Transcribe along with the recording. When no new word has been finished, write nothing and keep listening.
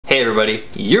Hey everybody,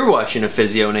 you're watching a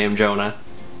physio named Jonah.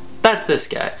 That's this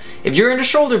guy. If you're into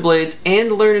shoulder blades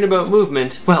and learning about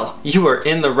movement, well, you are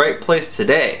in the right place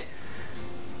today.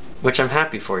 Which I'm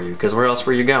happy for you, because where else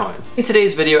were you going? In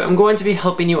today's video, I'm going to be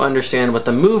helping you understand what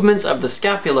the movements of the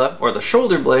scapula, or the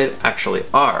shoulder blade, actually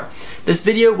are. This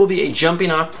video will be a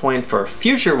jumping off point for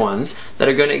future ones that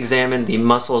are going to examine the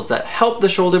muscles that help the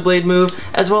shoulder blade move,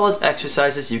 as well as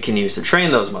exercises you can use to train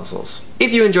those muscles.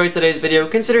 If you enjoyed today's video,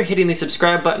 consider hitting the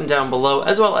subscribe button down below,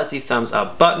 as well as the thumbs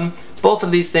up button. Both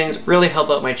of these things really help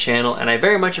out my channel, and I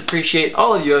very much appreciate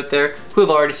all of you out there who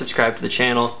have already subscribed to the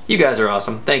channel. You guys are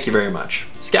awesome. Thank you very much.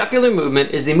 Scapular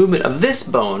movement is the movement of this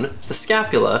bone, the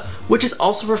scapula, which is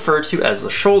also referred to as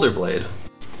the shoulder blade.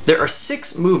 There are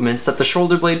 6 movements that the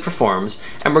shoulder blade performs,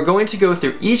 and we're going to go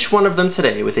through each one of them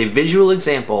today with a visual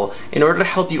example in order to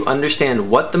help you understand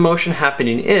what the motion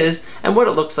happening is and what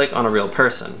it looks like on a real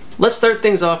person. Let's start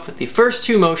things off with the first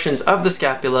 2 motions of the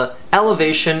scapula,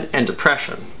 elevation and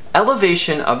depression.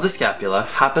 Elevation of the scapula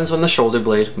happens when the shoulder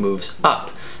blade moves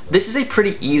up. This is a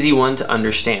pretty easy one to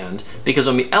understand because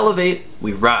when we elevate,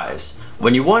 we rise.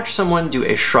 When you watch someone do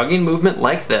a shrugging movement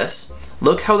like this,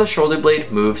 look how the shoulder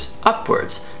blade moves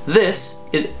upwards. This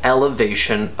is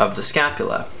elevation of the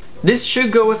scapula. This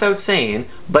should go without saying,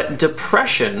 but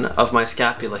depression of my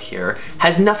scapula here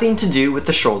has nothing to do with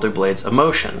the shoulder blade's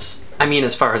emotions. I mean,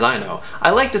 as far as I know. I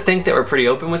like to think that we're pretty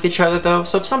open with each other though,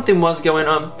 so if something was going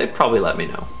on, they'd probably let me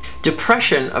know.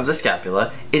 Depression of the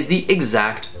scapula is the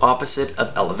exact opposite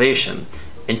of elevation.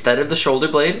 Instead of the shoulder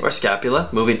blade or scapula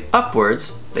moving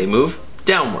upwards, they move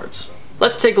downwards.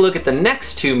 Let's take a look at the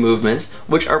next 2 movements,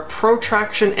 which are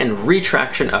protraction and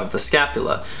retraction of the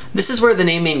scapula. This is where the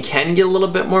naming can get a little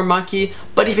bit more mucky,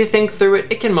 but if you think through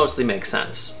it, it can mostly make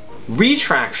sense.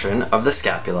 Retraction of the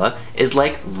scapula is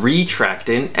like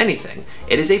retracting anything.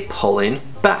 It is a pulling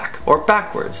back or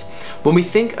backwards. When we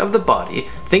think of the body,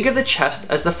 think of the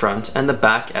chest as the front and the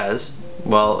back as,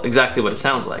 well, exactly what it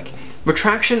sounds like.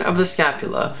 Retraction of the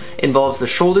scapula involves the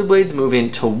shoulder blades moving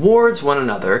towards one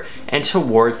another and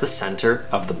towards the center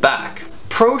of the back.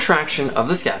 Protraction of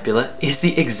the scapula is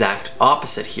the exact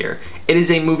opposite here. It is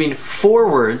a moving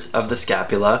forwards of the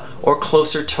scapula or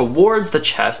closer towards the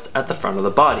chest at the front of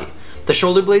the body. The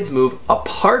shoulder blades move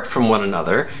apart from one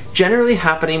another, generally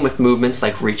happening with movements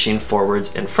like reaching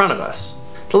forwards in front of us.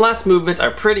 The last movements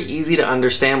are pretty easy to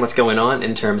understand what's going on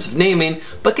in terms of naming,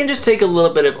 but can just take a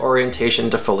little bit of orientation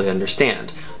to fully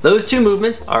understand. Those 2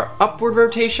 movements are upward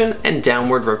rotation and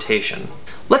downward rotation.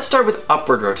 Let's start with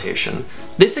upward rotation.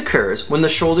 This occurs when the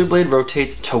shoulder blade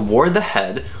rotates toward the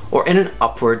head or in an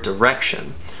upward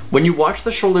direction. When you watch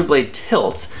the shoulder blade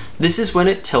tilt, this is when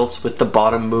it tilts with the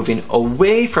bottom moving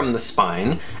away from the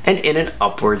spine and in an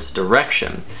upwards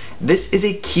direction. This is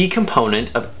a key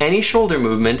component of any shoulder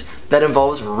movement that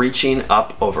involves reaching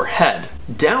up overhead.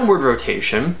 Downward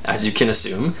rotation, as you can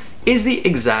assume, is the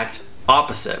exact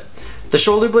opposite. The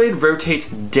shoulder blade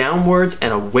rotates downwards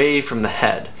and away from the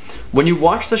head. When you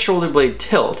watch the shoulder blade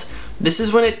tilt, this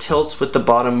is when it tilts with the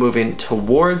bottom moving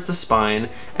towards the spine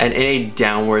and in a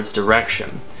downwards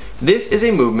direction. This is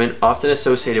a movement often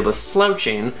associated with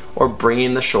slouching or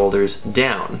bringing the shoulders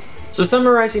down. So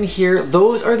summarizing here,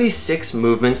 those are the 6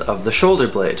 movements of the shoulder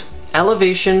blade.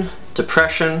 Elevation,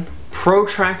 depression,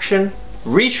 protraction,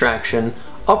 retraction,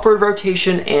 upward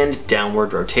rotation, and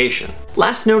downward rotation.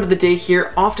 Last note of the day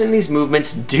here, often these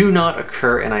movements do not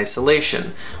occur in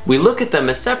isolation. We look at them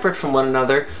as separate from one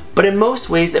another, but in most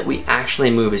ways that we actually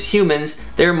move as humans,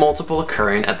 there are multiple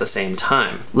occurring at the same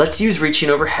time. Let's use reaching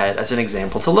overhead as an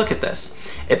example to look at this.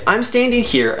 If I'm standing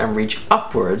here and reach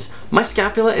upwards, my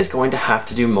scapula is going to have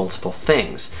to do multiple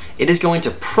things. It is going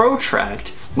to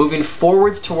protract, moving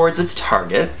forwards towards its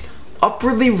target,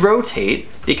 upwardly rotate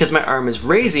because my arm is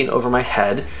raising over my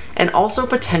head, and also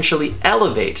potentially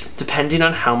elevate depending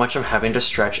on how much I'm having to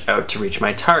stretch out to reach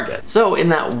my target. So in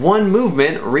that one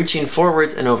movement, reaching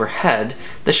forwards and overhead,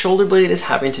 the shoulder blade is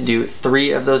having to do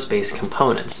 3 of those base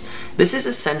components. This is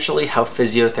essentially how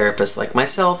physiotherapists like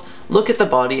myself look at the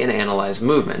body and analyze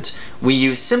movement. We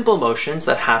use simple motions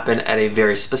that happen at a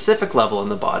very specific level in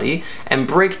the body and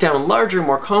break down larger,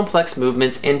 more complex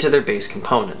movements into their base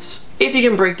components. If you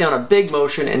can break down a big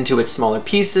motion into its smaller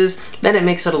pieces, then it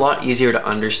makes it a lot easier to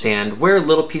understand where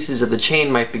little pieces of the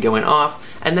chain might be going off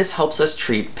and this helps us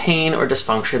treat pain or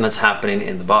dysfunction that's happening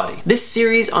in the body. This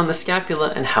series on the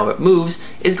scapula and how it moves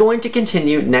is going to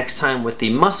continue next time with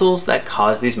the muscles that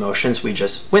cause these motions we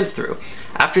just went through.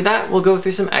 After that, we'll go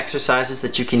through some exercises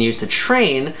that you can use to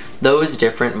train those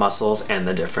different muscles and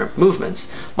the different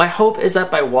movements. My hope is that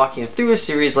by walking through a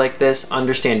series like this,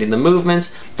 understanding the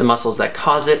movements, the muscles that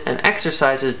cause it, and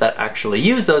exercises that actually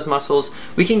use those muscles,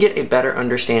 we can get a better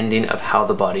understanding of how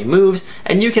the body moves,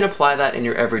 and you can apply that in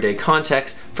your everyday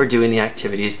context for doing the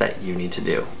activities that you need to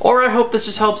do. Or I hope this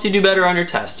just helps you do better on your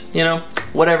test, you know,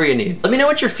 whatever you need. Let me know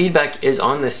what your feedback is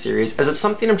on this series, as it's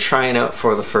something I'm trying out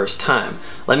for the first time.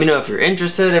 Let me know if you're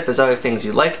interested, if there's other things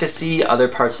you'd like to see, other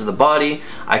parts of the body.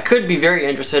 I could be very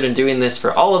interested in doing this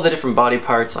for all of the different body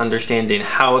parts, understanding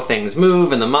how things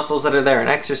move and the muscles that are there and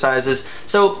exercises.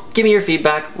 So give me your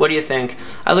feedback. What do you think?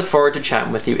 I look forward to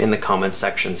chatting with you in the comments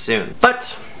section soon.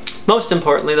 But most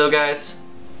importantly though, guys,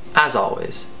 as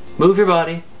always, move your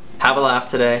body, have a laugh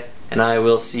today, and I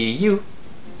will see you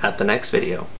at the next video.